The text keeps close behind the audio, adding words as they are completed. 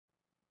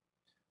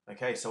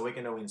Okay, so we're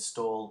going to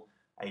install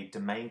a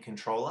domain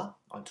controller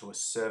onto a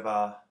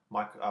server,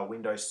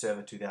 Windows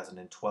Server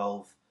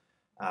 2012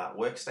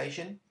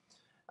 workstation.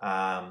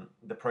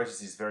 The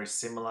process is very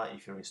similar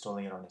if you're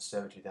installing it on a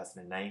Server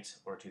 2008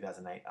 or a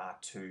 2008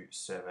 R2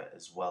 server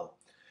as well.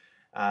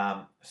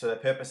 So the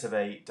purpose of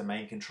a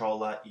domain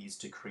controller is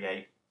to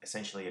create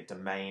essentially a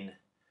domain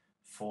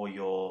for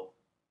your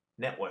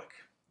network.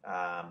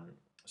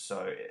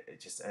 So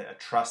it's just a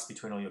trust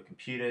between all your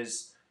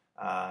computers,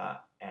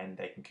 and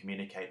they can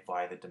communicate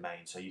via the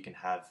domain. So you can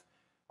have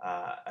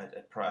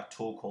a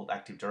tool called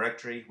Active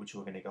Directory, which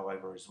we're going to go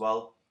over as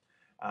well,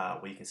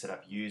 where you can set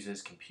up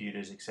users,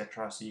 computers,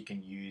 etc. So you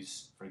can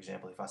use, for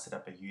example, if I set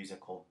up a user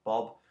called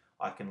Bob,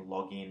 I can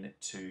log in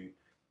to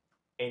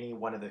any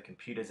one of the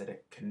computers that are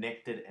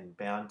connected and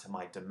bound to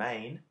my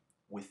domain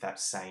with that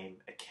same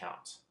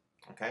account.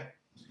 Okay,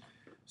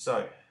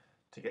 so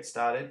to get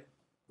started,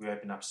 we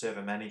open up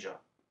Server Manager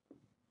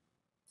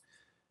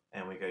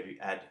and we go to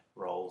Add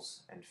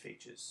Roles and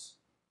Features.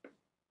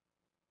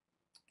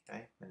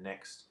 Okay, and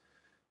next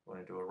we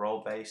want to do a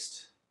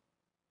role-based.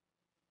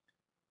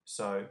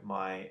 So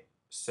my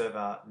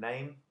server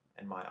name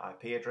and my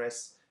IP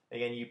address.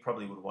 Again, you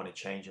probably would want to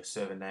change your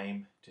server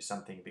name to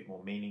something a bit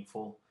more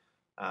meaningful.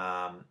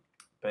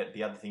 But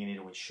the other thing you need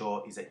to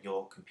ensure is that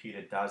your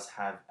computer does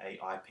have an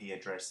IP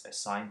address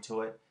assigned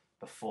to it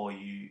before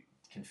you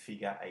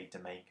configure a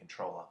domain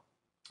controller.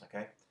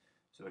 Okay,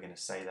 so we're going to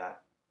say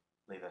that,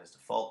 leave that as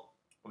default.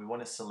 We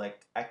want to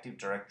select Active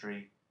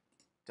Directory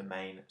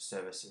Domain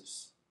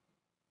Services.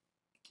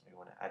 We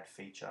want to add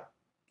feature.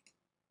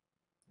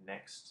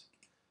 Next,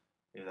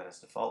 leave that as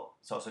default.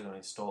 It's also going to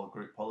install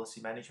Group Policy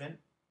Management,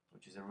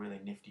 which is a really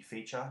nifty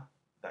feature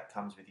that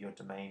comes with your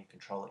domain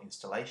controller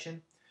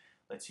installation.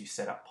 Lets you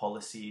set up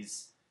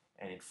policies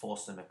and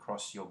enforce them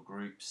across your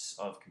groups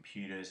of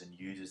computers and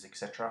users,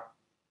 etc.,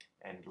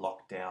 and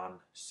lock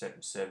down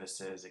certain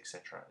services,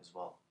 etc. as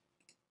well.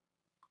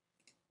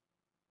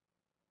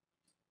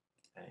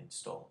 And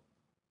install.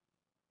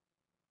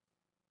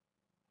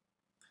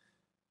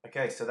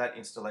 Okay, so that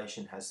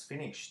installation has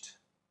finished.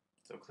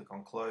 So click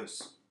on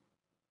close.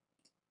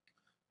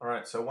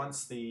 Alright, so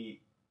once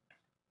the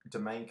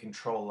domain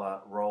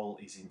controller role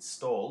is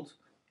installed,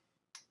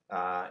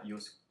 you'll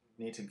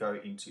need to go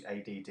into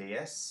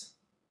ADDS,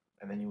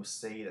 and then you'll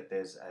see that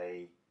there's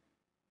a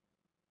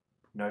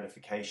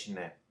notification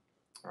there.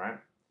 Alright,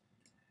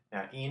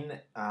 now in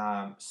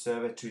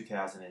Server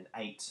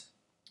 2008,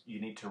 you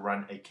need to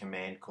run a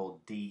command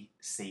called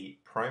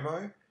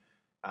dcpromo.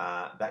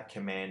 That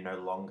command no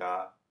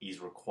longer is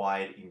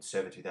required in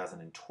Server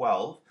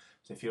 2012.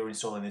 So if you're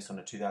installing this on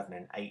a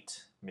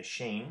 2008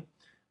 machine,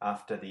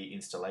 after the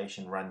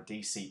installation, run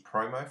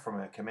dcpromo from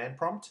a command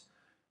prompt,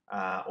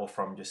 or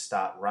from just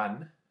start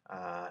run.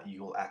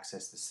 You will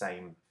access the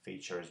same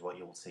feature as what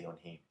you will see on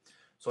here.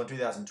 So in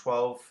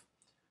 2012,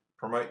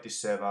 promote this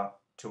server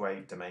to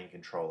a domain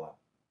controller.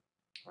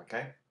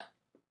 Okay.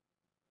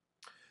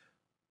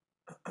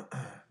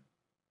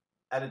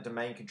 Add a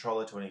domain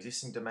controller to an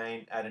existing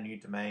domain, add a new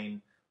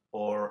domain,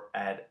 or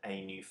add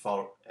a new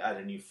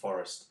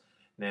forest.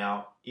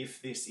 Now, if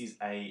this is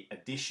an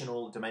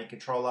additional domain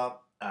controller,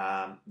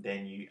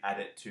 then you add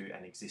it to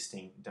an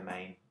existing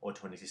domain or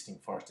to an existing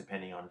forest,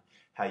 depending on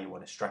how you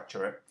want to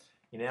structure it.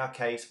 In our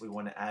case, we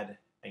want to add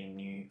a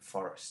new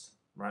forest,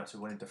 right? So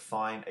we want to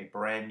define a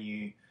brand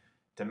new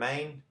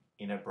domain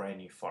in a brand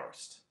new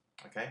forest.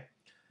 Okay.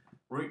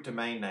 Root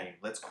domain name.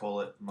 Let's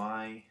call it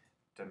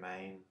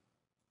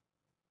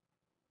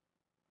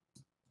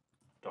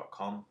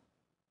mydomain.com.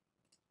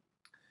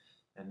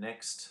 And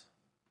next,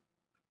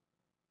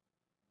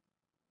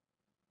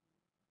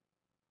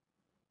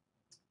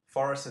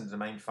 forest and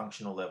domain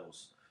functional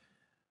levels.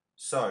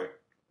 So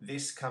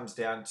this comes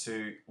down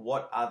to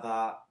what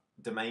other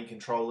domain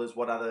controllers,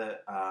 what other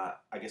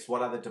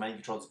domain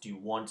controllers do you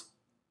want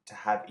to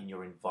have in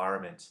your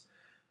environment?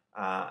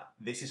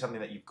 This is something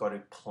that you've got to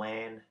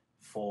plan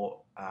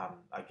for,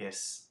 I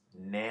guess,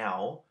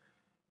 now,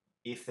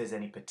 if there's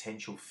any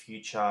potential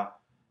future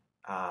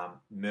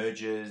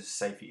mergers,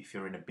 say if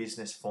you're in a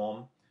business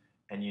form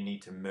and you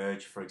need to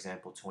merge, for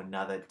example, to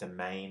another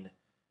domain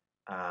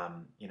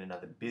in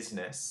another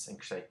business,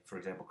 and say, for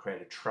example,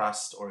 create a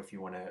trust, or if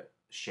you want to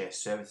share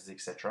services,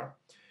 etc.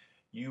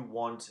 You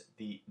want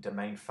the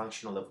domain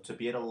functional level to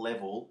be at a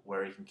level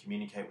where you can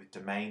communicate with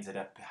domains that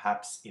are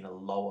perhaps in a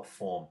lower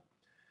form.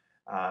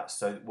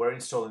 So we're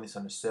installing this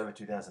on a Server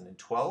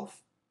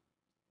 2012.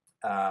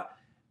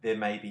 There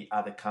may be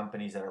other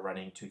companies that are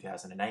running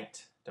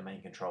 2008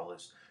 domain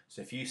controllers.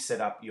 So if you set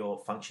up your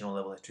functional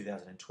level as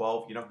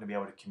 2012, you're not going to be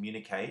able to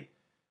communicate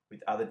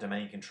with other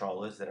domain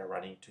controllers that are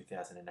running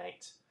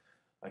 2008.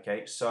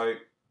 Okay, so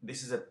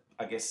this is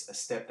I guess a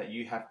step that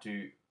you have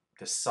to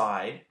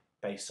decide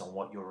based on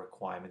what your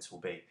requirements will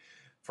be.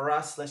 For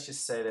us, let's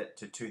just set it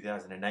to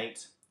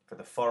 2008 for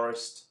the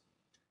forest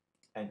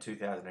and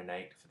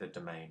 2008 for the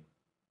domain.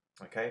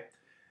 Okay,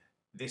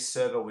 this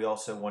server, we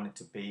also want it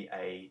to be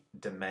a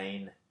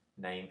domain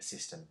name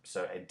system,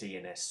 so a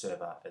DNS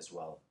server as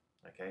well.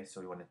 Okay,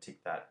 so we want to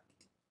tick that.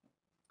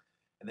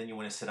 and then you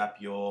want to set up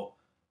your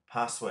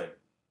password.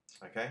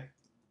 Okay,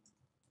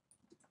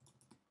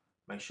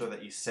 make sure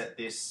that you set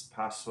this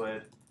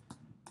password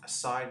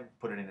aside,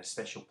 put it in a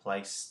special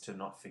place to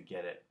not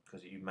forget it,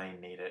 because you may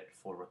need it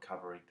for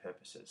recovery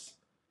purposes.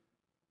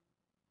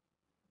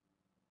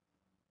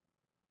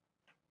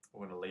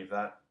 We're going to leave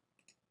that.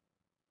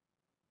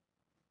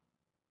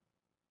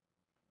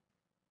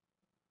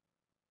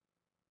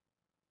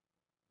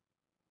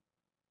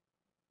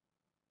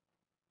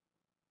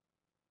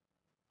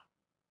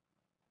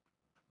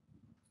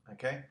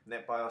 Okay,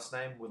 NetBIOS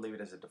name, we'll leave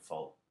it as a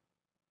default.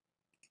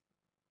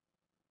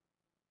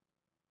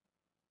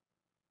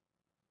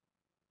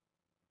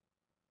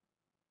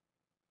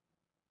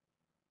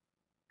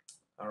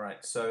 All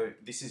right, so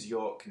this is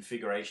your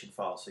configuration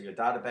file. So your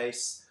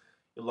database,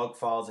 your log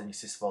files, and your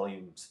sys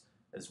volumes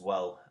as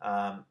well.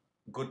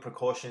 Good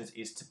precautions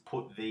is to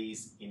put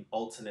these in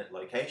alternate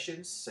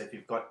locations. So if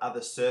you've got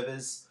other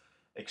servers,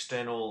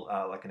 external,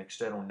 like an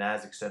external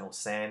NAS, external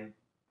SAN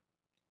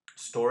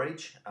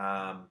storage,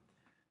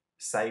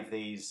 save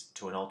these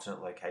to an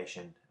alternate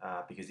location,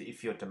 because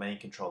if your domain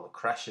controller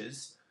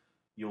crashes,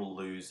 you'll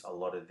lose a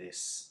lot of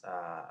this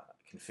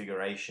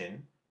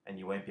configuration and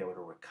you won't be able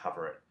to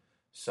recover it.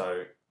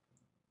 So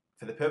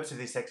for the purpose of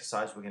this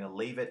exercise, we're going to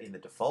leave it in the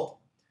default,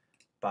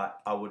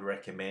 but I would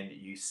recommend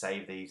you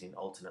save these in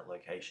alternate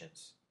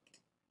locations.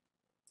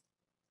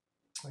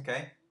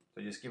 Okay,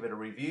 so just give it a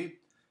review.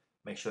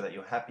 Make sure that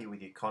you're happy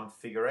with your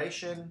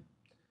configuration.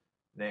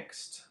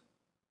 Next.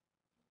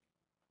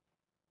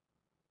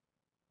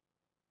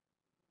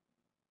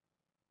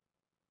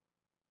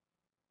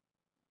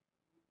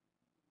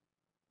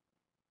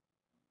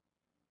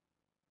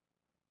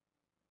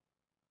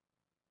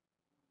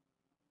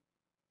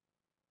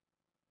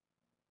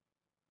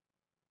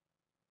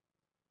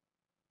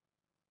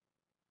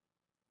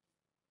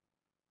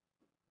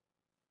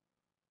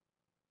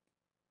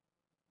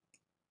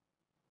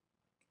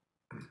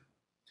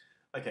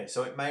 Okay,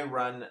 so it may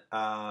run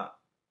a...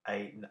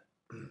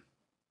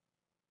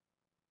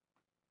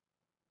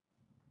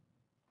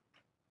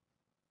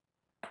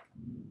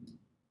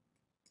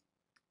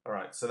 All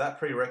right, so that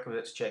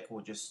prerequisites check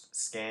will just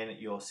scan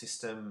your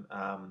system.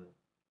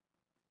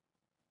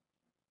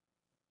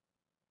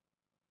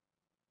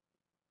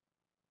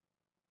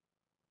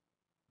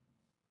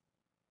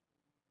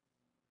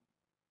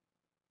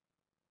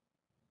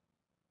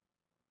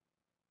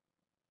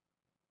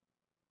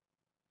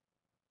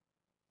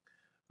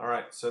 All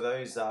right, so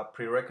those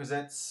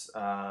prerequisites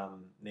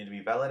need to be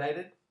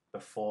validated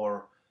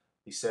before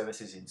the service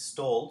is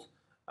installed.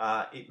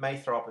 It may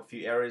throw up a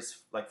few errors,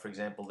 like for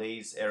example,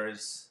 these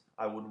errors,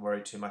 I wouldn't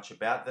worry too much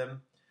about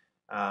them.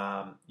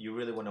 You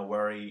really want to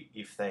worry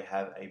if they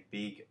have a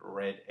big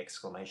red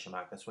exclamation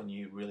mark. That's when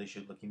you really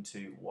should look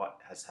into what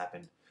has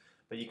happened.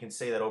 But you can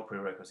see that all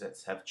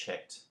prerequisites have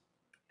checked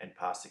and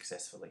passed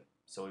successfully.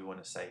 So we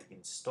want to say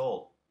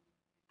install.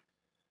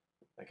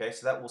 Okay,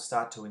 so that will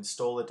start to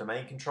install the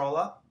domain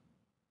controller,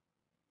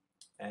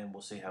 and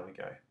we'll see how we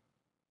go.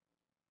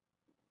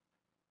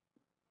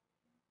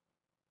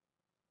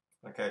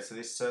 Okay, so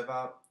this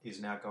server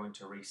is now going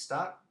to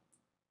restart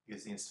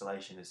because the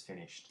installation is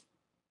finished.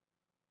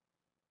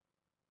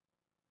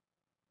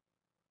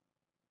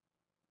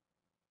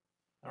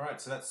 All right,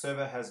 so that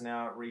server has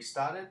now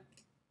restarted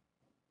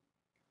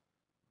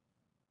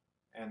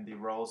and the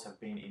roles have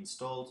been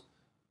installed.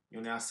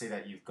 You'll now see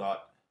that you've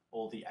got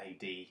all the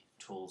AD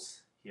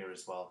tools here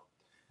as well.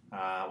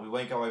 We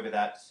won't go over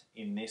that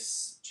in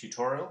this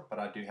tutorial, but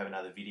I do have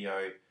another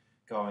video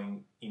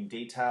going in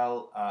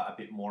detail a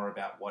bit more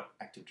about what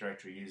Active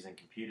Directory users and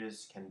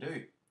computers can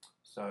do.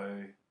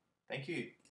 So, thank you.